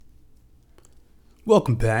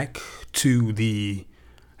Welcome back to the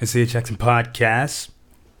Isaiah Jackson podcast.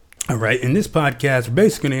 All right, in this podcast, we're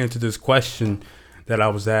basically going to answer this question that I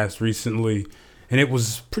was asked recently, and it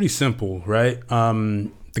was pretty simple, right?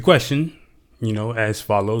 The question, as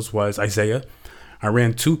follows was, Isaiah, I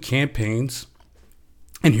ran 2 campaigns,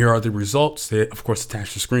 and here are the results. They, of course,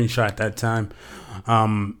 attached a screenshot at that time,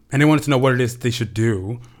 and they wanted to know what it is they should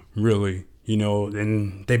do, really.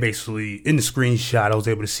 And they basically, in the screenshot, I was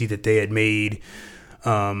able to see that they had made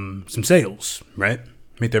some sales, right?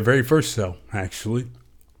 Made their very first sale, actually.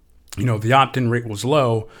 The opt-in rate was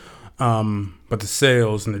low, but the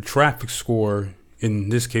sales and the traffic score in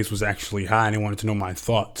this case was actually high, and they wanted to know my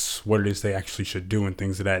thoughts, what it is they actually should do, and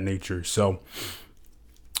things of that nature. So,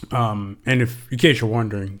 and if in case you're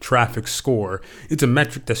wondering, traffic score, it's a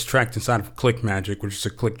metric that's tracked inside of ClickMagick, which is a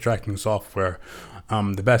click tracking software,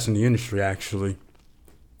 the best in the industry, actually.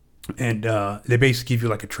 And they basically give you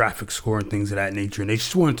like a traffic score and things of that nature. And they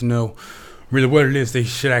just wanted to know really what it is they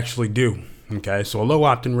should actually do. Okay, so a low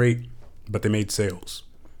opt-in rate, but they made sales.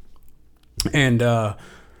 And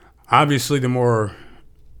obviously the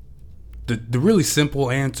really simple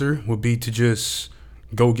answer would be to just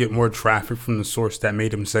go get more traffic from the source that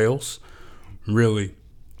made them sales. Really.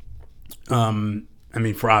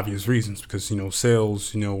 For obvious reasons, because,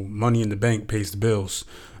 sales, money in the bank pays the bills,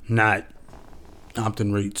 not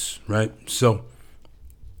opt-in rates, right? So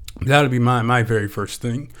that'll be my very first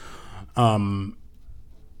thing. But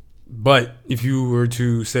if you were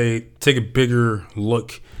to say, take a bigger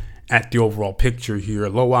look at the overall picture here,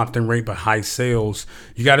 low opt-in rate but high sales,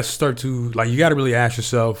 you got to really ask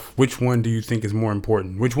yourself, which one do you think is more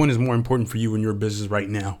important? Which one is more important for you in your business right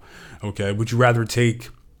now? Okay, would you rather take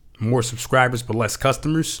more subscribers but less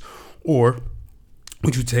customers, or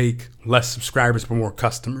would you take less subscribers but more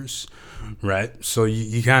customers? Right? So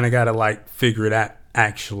you kind of got to figure that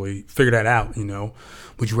out.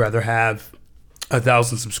 Would you rather have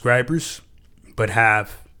 1,000 subscribers but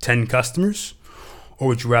have 10 customers, or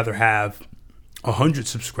would you rather have 100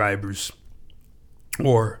 subscribers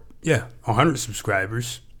or 100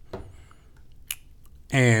 subscribers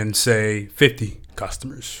and say 50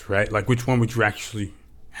 customers, right? Like, which one would you actually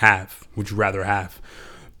have? Would you rather have?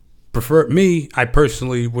 I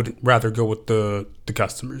personally would rather go with the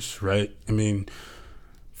customers, right?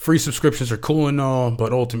 Free subscriptions are cool and all,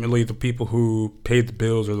 but ultimately the people who pay the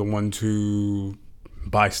bills are the ones who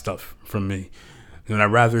buy stuff from me. And I'd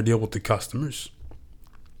rather deal with the customers.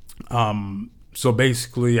 So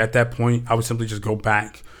basically at that point, I would simply just go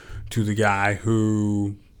back to the guy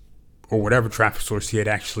or whatever traffic source he had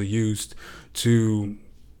actually used to,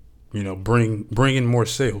 bring in more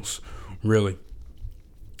sales, really.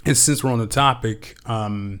 And since we're on the topic,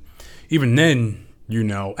 even then,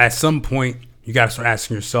 at some point, you got to start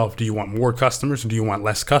asking yourself, do you want more customers or do you want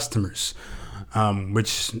less customers?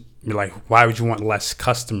 Which, why would you want less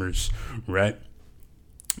customers, right?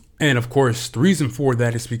 And of course, the reason for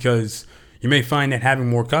that is because you may find that having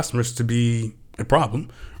more customers to be a problem,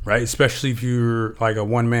 right? Especially if you're like a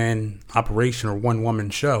one-man operation or one-woman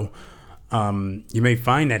show. You may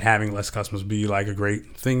find that having less customers be like a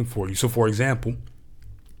great thing for you. So, for example,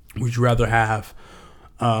 would you rather have,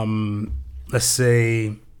 would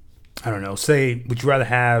you rather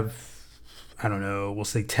have, we'll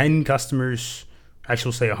say 10 customers, actually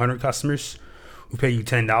we'll say 100 customers who pay you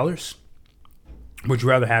 $10? Would you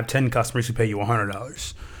rather have 10 customers who pay you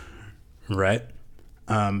 $100, right?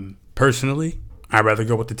 Personally, I'd rather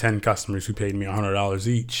go with the 10 customers who paid me $100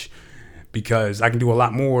 each, because I can do a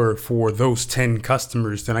lot more for those 10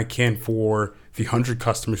 customers than I can for the 100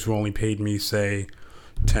 customers who only paid me, say,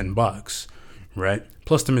 $10, right?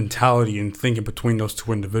 Plus the mentality and thinking between those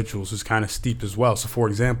two individuals is kind of steep as well. So for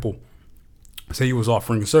example, say you was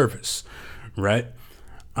offering a service, right?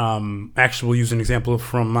 Actually, we'll use an example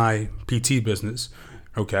from my PT business.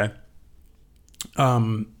 Okay.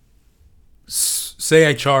 Say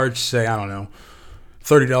I charge,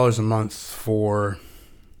 $30 a month for,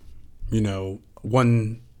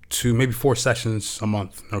 1 to maybe 4 sessions a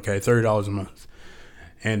month. Okay. $30 a month.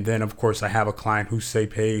 And then, of course, I have a client who, say,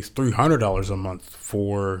 pays $300 a month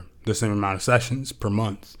for the same amount of sessions per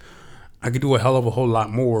month. I could do a hell of a whole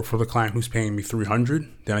lot more for the client who's paying me $300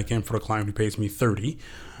 than I can for the client who pays me $30.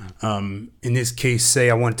 In this case,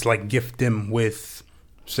 say I want to gift them with,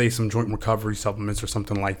 say, some joint recovery supplements or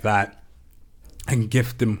something like that. I can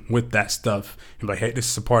gift them with that stuff and be like, hey, this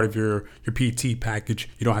is a part of your PT package.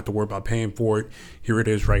 You don't have to worry about paying for it. Here it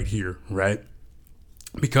is right here, right?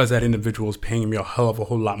 Because that individual is paying me a hell of a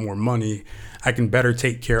whole lot more money, I can better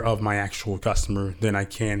take care of my actual customer than I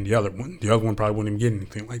can the other one. The other one probably wouldn't even get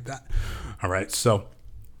anything like that. All right. So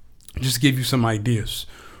just to give you some ideas,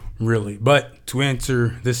 really. But to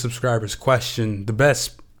answer this subscriber's question, the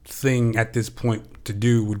best thing at this point to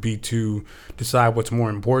do would be to decide what's more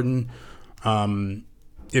important.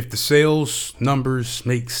 If the sales numbers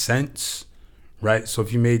make sense, right? So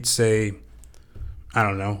if you made, say, I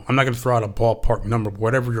don't know, I'm not going to throw out a ballpark number, but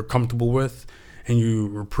whatever you're comfortable with, and you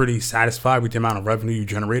were pretty satisfied with the amount of revenue you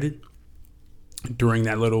generated during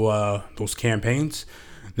that little those campaigns,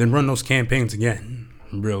 then run those campaigns again,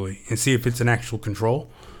 really, and see if it's an actual control.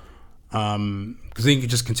 Because then you can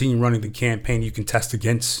just continue running the campaign. You can test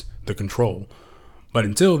against the control. But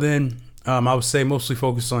until then, I would say mostly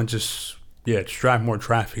focus on just drive more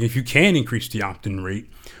traffic. If you can increase the opt-in rate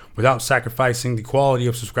without sacrificing the quality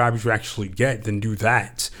of subscribers you actually get, then do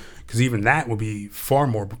that. Because even that will be far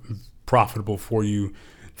more profitable for you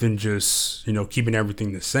than just, keeping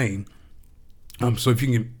everything the same. So if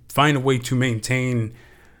you can find a way to maintain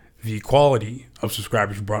the quality of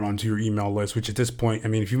subscribers you brought onto your email list, which at this point,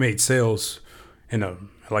 if you made sales in a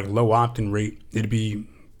low opt-in rate, it'd be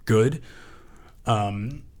good.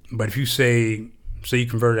 But if you say you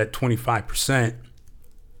converted at 25%,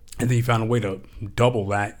 and then you found a way to double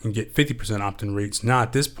that and get 50% opt-in rates, now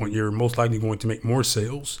at this point, you're most likely going to make more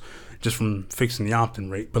sales just from fixing the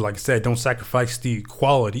opt-in rate. But like I said, don't sacrifice the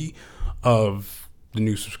quality of the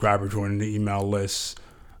new subscriber joining the email list.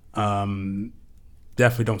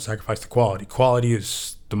 Definitely don't sacrifice the quality. Quality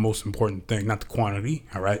is the most important thing, not the quantity.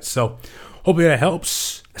 All right. So hopefully that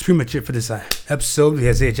helps. That's pretty much it for this episode of the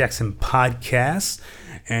Isaiah Jackson podcast.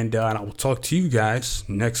 And I will talk to you guys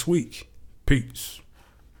next week. Peace.